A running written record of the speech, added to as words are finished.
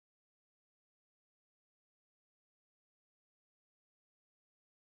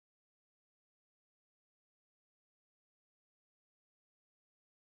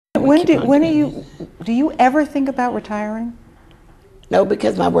Do you ever think about retiring? No,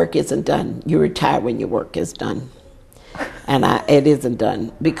 because my work isn't done. You retire when your work is done. And it isn't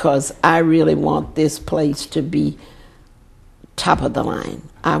done because I really want this place to be top of the line.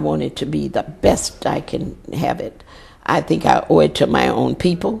 I want it to be the best I can have it. I think I owe it to my own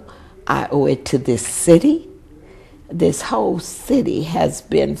people. I owe it to this city. This whole city has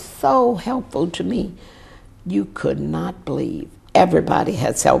been so helpful to me. You could not believe. Everybody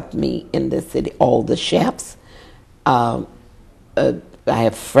has helped me in this city. All the chefs. I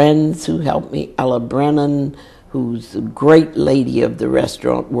have friends who help me. Ella Brennan, who's a great lady of the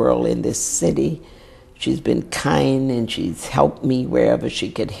restaurant world in this city. She's been kind and she's helped me wherever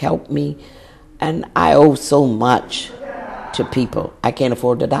she could help me. And I owe so much to people. I can't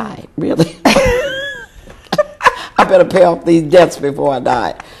afford to die, really. I better pay off these debts before I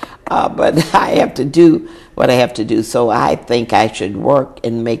die. But I have to do what I have to do. So I think I should work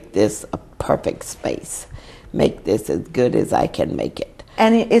and make this a perfect space. Make this as good as I can make it.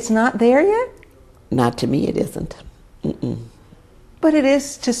 And it's not there yet? Not to me, it isn't. Mm-mm. But it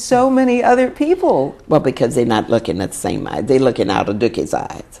is to so many other people. Well, because they're not looking at the same eyes. They're looking out of Dookie's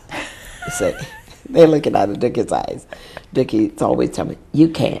eyes. See, they're looking out of Dookie's eyes. Dookie's always telling me, you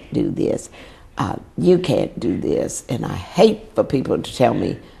can't do this. You can't do this. And I hate for people to tell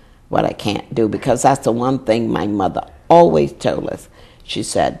me what I can't do, because that's the one thing my mother always told us. She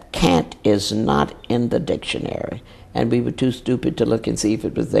said, can't is not in the dictionary. And we were too stupid to look and see if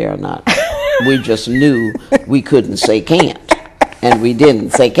it was there or not. We just knew we couldn't say can't. And we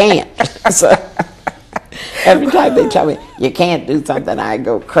didn't say can't. So every time they tell me, you can't do something, I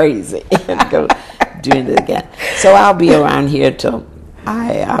go crazy and go doing it again. So I'll be around here till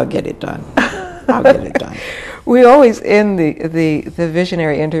I'll get it done. I'll get it done. We always end the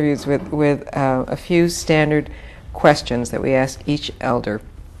visionary interviews with a few standard questions that we ask each elder.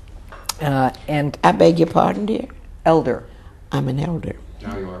 And I beg your pardon, dear? Elder. I'm an elder.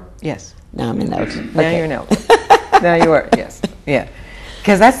 Now you are. Yes. Now I'm an elder. Now Okay. you're an elder. Now you are, yes. Yeah.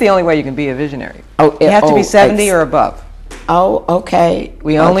 Because that's the only way you can be a visionary. Oh, you have to be 70 or above. Oh, okay.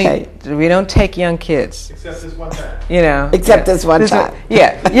 We don't take young kids. Except this one time. You know. Except this one time.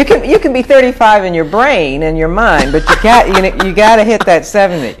 Yeah. You can be 35 in your brain and your mind, but you got to hit that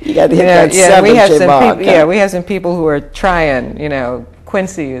 70. You got to hit that 70 mark. Yeah, we have some people who are trying,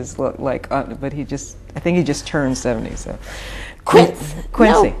 Quincy is like, but I think he just turned 70, so. Quincy.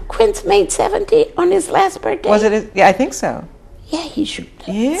 No, Quince made 70 on his last birthday. Was it? Yeah, I think so. Yeah, he should.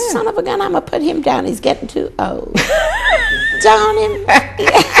 Yeah. Son of a gun, I'm going to put him down. He's getting too old. Down him.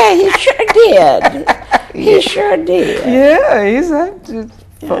 Yeah, he sure did. He sure did. Yeah, he's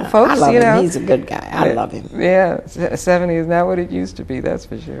folks, I love him. He's a good guy. I love him. Yeah, 70 is not what it used to be, that's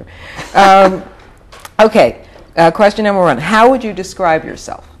for sure. Okay, question number one. How would you describe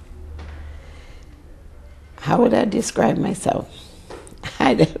yourself? How would I describe myself?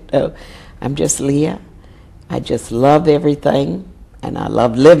 I don't know. I'm just Leah. I just love everything, and I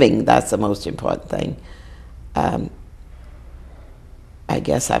love living. That's the most important thing. I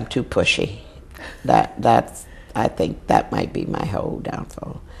guess I'm too pushy. I think that might be my whole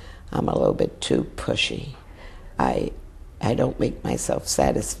downfall. I'm a little bit too pushy. I don't make myself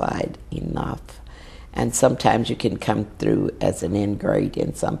satisfied enough. And sometimes you can come through as an ingrate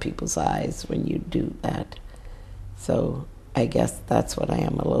in some people's eyes when you do that. So I guess that's what I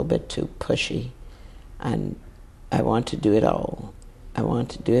am, a little bit too pushy. And I want to do it all. I want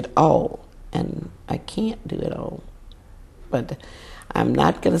to do it all. And I can't do it all. But I'm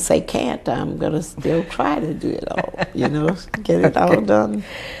not going to say can't. I'm going to still try to do it all, get it all done.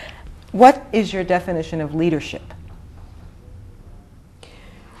 What is your definition of leadership?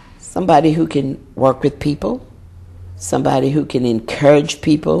 Somebody who can work with people, somebody who can encourage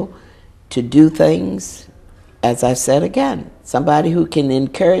people to do things. As I said again, somebody who can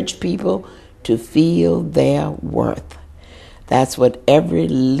encourage people to feel their worth. That's what every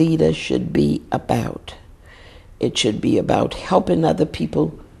leader should be about. It should be about helping other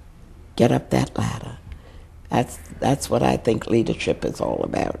people get up that ladder. That's what I think leadership is all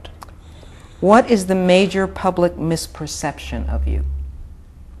about. What is the major public misperception of you?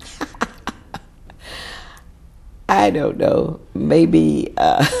 I don't know. Maybe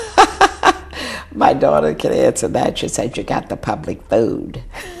my daughter can answer that. She said, you got the public food.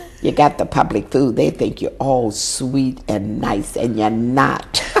 You got the public food. They think you're all sweet and nice, and you're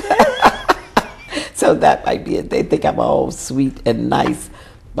not. So that might be it. They think I'm all sweet and nice,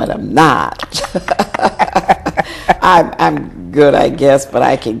 but I'm not. I'm good, I guess, but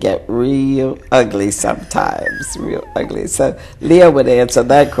I can get real ugly sometimes, real ugly. So Leah would answer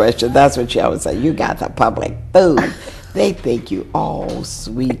that question. That's what she always say. You got the public food. They think you all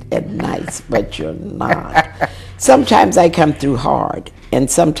sweet and nice, but you're not. Sometimes I come through hard, and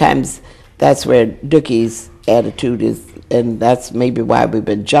sometimes that's where Dookie's attitude is, and that's maybe why we've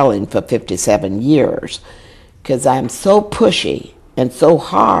been gelling for 57 years, because I'm so pushy and so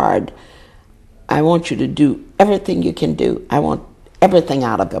hard. I want you to do everything you can do. I want everything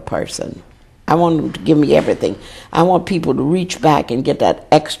out of a person. I want them to give me everything. I want people to reach back and get that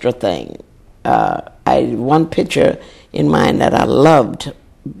extra thing. I one pitcher in mind that I loved,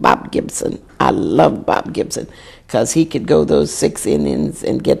 Bob Gibson. I loved Bob Gibson because he could go those 6 innings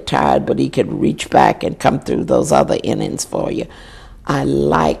and get tired, but he could reach back and come through those other innings for you. I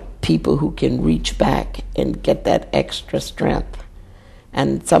like people who can reach back and get that extra strength.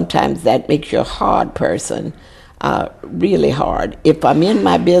 And sometimes that makes you a hard person, really hard. If I'm in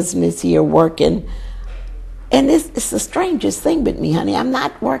my business here working, and it's the strangest thing with me, honey. I'm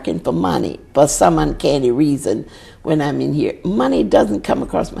not working for money for some uncanny reason when I'm in here. Money doesn't come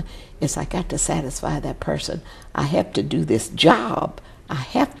across my... It's I got to satisfy that person. I have to do this job. I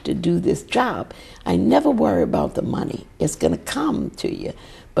have to do this job. I never worry about the money. It's going to come to you.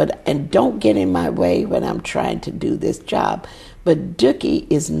 And don't get in my way when I'm trying to do this job. But Dookie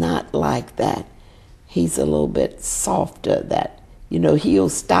is not like that. He's a little bit softer. He'll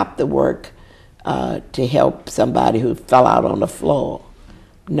stop the work to help somebody who fell out on the floor.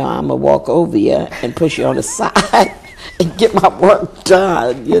 No, I'm going to walk over you and push you on the side and get my work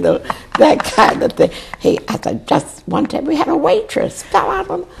done, that kind of thing. Hey, I said, just one time we had a waitress fell out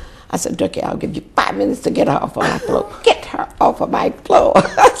on... I said, Dookie, I'll give you 5 minutes to get her off of my floor. Get her off of my floor.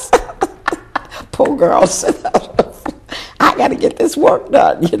 Poor girl said, I got to get this work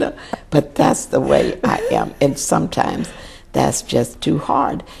done, But that's the way I am. And sometimes that's just too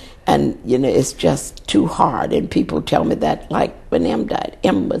hard. And, it's just too hard. And people tell me that, like when Em died.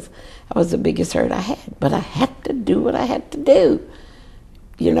 That was the biggest hurt I had. But I had to do what I had to do.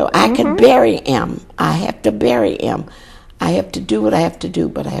 I could bury Em. I have to bury Em. I have to do what I have to do,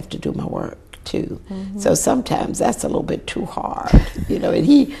 but I have to do my work, too. Mm-hmm. So sometimes that's a little bit too hard, and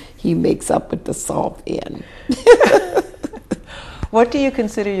he makes up with the soft end. What do you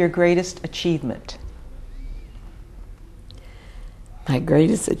consider your greatest achievement? My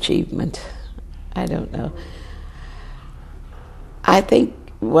greatest achievement, I don't know.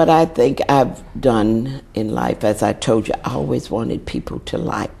 What I think I've done in life, as I told you, I always wanted people to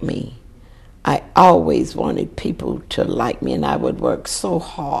like me. I always wanted people to like me, and I would work so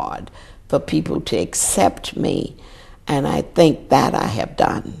hard for people to accept me, and I think that I have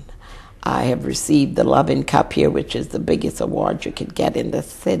done. I have received the Loving Cup here, which is the biggest award you could get in the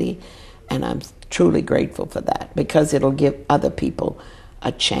city, and I'm truly grateful for that because it'll give other people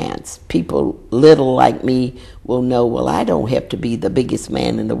a chance. People little like me will know, well, I don't have to be the biggest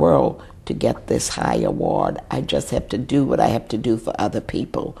man in the world to get this high award. I just have to do what I have to do for other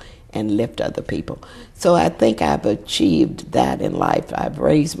people and lift other people. So I think I've achieved that in life. I've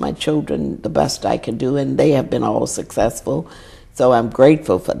raised my children the best I can do, and they have been all successful. So I'm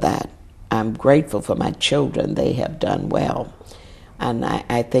grateful for that. I'm grateful for my children. They have done well. And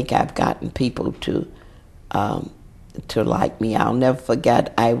I think I've gotten people to like me. I'll never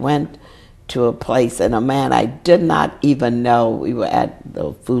forget, I went to a place, and a man I did not even know, we were at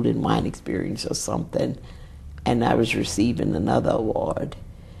the Food and Wine Experience or something, and I was receiving another award.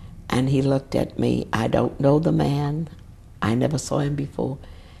 And he looked at me. I don't know the man. I never saw him before.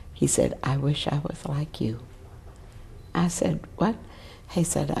 He said, I wish I was like you. I said, what? He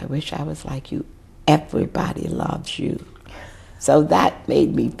said, I wish I was like you. Everybody loves you. So that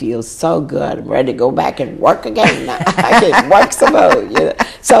made me feel so good. I'm ready to go back and work again now. I can work some more.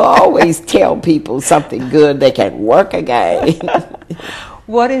 So I always tell people something good, they can work again.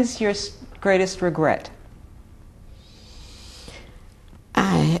 What is your greatest regret?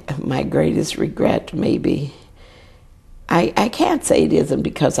 My greatest regret, maybe, I can't say it isn't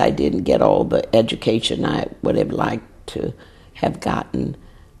because I didn't get all the education I would have liked to have gotten.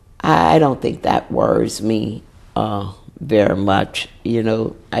 I don't think that worries me very much.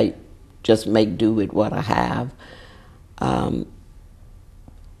 I just make do with what I have.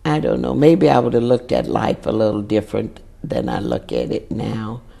 I don't know. Maybe I would have looked at life a little different than I look at it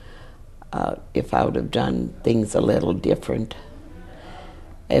now. If I would have done things a little different.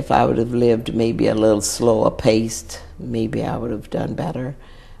 If I would have lived maybe a little slower paced, maybe I would have done better.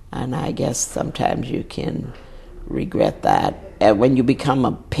 And I guess sometimes you can regret that. And when you become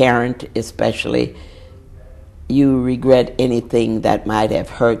a parent, especially, you regret anything that might have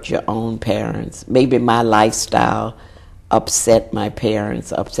hurt your own parents. Maybe my lifestyle upset my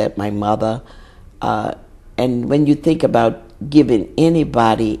parents, upset my mother. And when you think about giving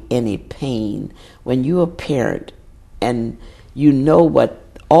anybody any pain, when you're a parent, and you know what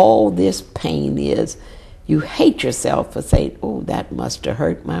all this pain is, you hate yourself for saying, oh, that must have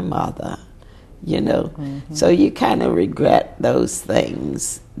hurt my mother, you know. Mm-hmm. So you kind of regret those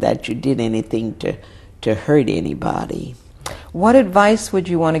things, that you did anything to hurt anybody. What advice would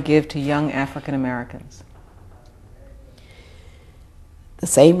you want to give to young African Americans? The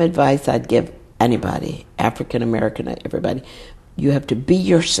same advice I'd give anybody, African American or everybody. You have to be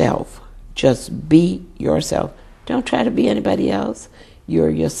yourself. Just be yourself. Don't try to be anybody else. You're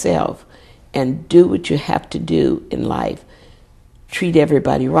yourself. And do what you have to do in life. Treat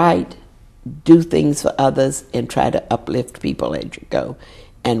everybody right. Do things for others and try to uplift people as you go.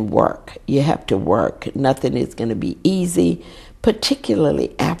 And work. You have to work. Nothing is going to be easy,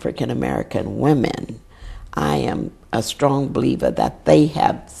 particularly African American women. I am a strong believer that they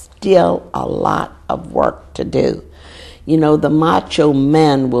have still a lot of work to do. You know, the macho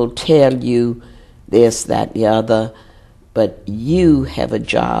men will tell you this, that, the other, but you have a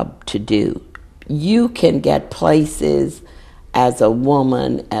job to do. You can get places as a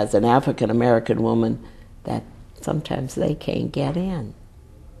woman, as an African American woman, that sometimes they can't get in.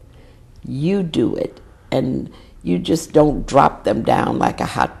 You do it, and you just don't drop them down like a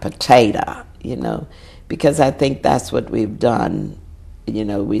hot potato, you know, because I think that's what we've done. You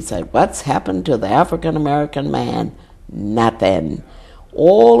know, we said, what's happened to the African American man? Nothing.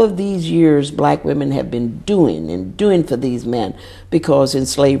 All of these years, black women have been doing for these men, because in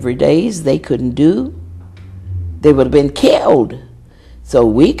slavery days, they couldn't do. They would have been killed. So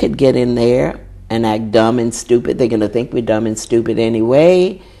we could get in there and act dumb and stupid. They're going to think we're dumb and stupid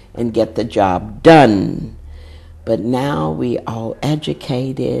anyway and get the job done. But now we all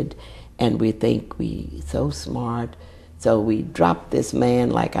educated and we think we so smart. So we drop this man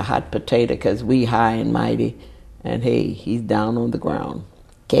like a hot potato because we high and mighty, and hey, he's down on the ground.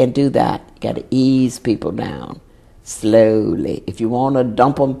 Can't do that. You got to ease people down slowly. If you want to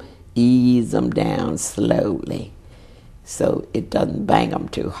dump them, ease them down slowly, so it doesn't bang them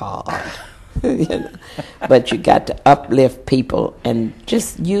too hard. You know? But you got to uplift people and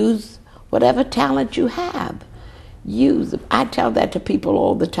just use whatever talent you have. Use it. I tell that to people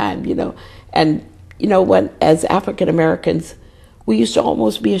all the time, you know. And you know, when as African Americans, we used to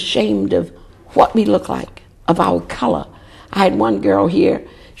almost be ashamed of what we look like, of our color. I had one girl here,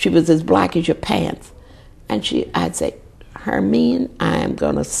 she was as black as your pants. And I'd say, Hermine, I am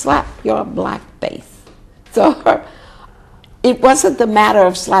going to slap your black face. So it wasn't the matter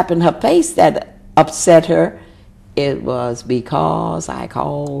of slapping her face that upset her. It was because I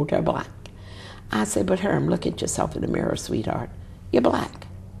called her black. I said, but Herm, look at yourself in the mirror, sweetheart. You're black.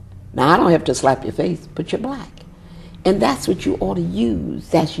 Now, I don't have to slap your face, but you're black. And that's what you ought to use.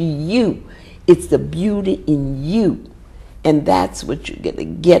 That's you. It's the beauty in you. And that's what you're going to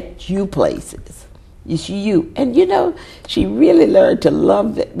get you places. It's you. And you know, she really learned to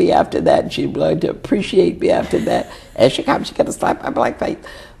love me after that. She learned to appreciate me after that. As she comes, she got to slap my black face.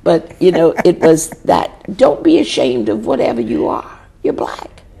 But, you know, it was that, don't be ashamed of whatever you are. You're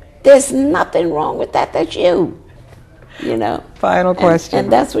black. There's nothing wrong with that. That's you. You know. Final question.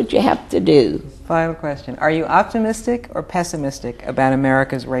 And that's what you have to do. Final question. Are you optimistic or pessimistic about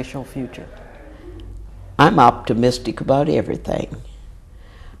America's racial future? I'm optimistic about everything.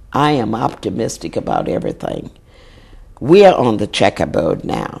 I am optimistic about everything. We are on the checkerboard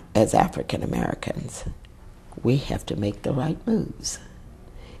now as African Americans. We have to make the right moves.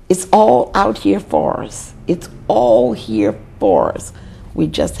 It's all out here for us. It's all here for us. We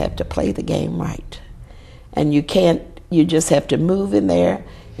just have to play the game right. And you just have to move in there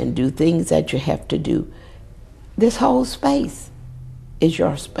and do things that you have to do. This whole space is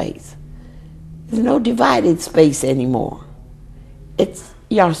your space. There's no divided space anymore. It's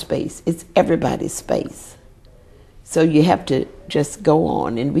your space. It's everybody's space. So you have to just go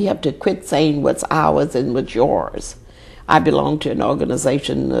on, and we have to quit saying what's ours and what's yours. I belong to an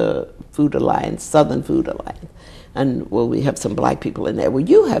organization, Food Alliance, Southern Food Alliance, and well, we have some black people in there. Well,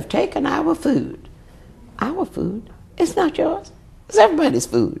 you have taken our food. Our food? It's not yours. It's everybody's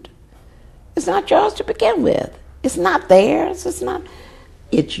food. It's not yours to begin with. It's not theirs. It's not.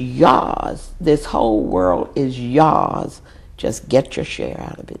 It's yours. This whole world is yours. Just get your share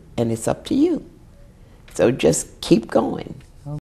out of it, and it's up to you. So just keep going.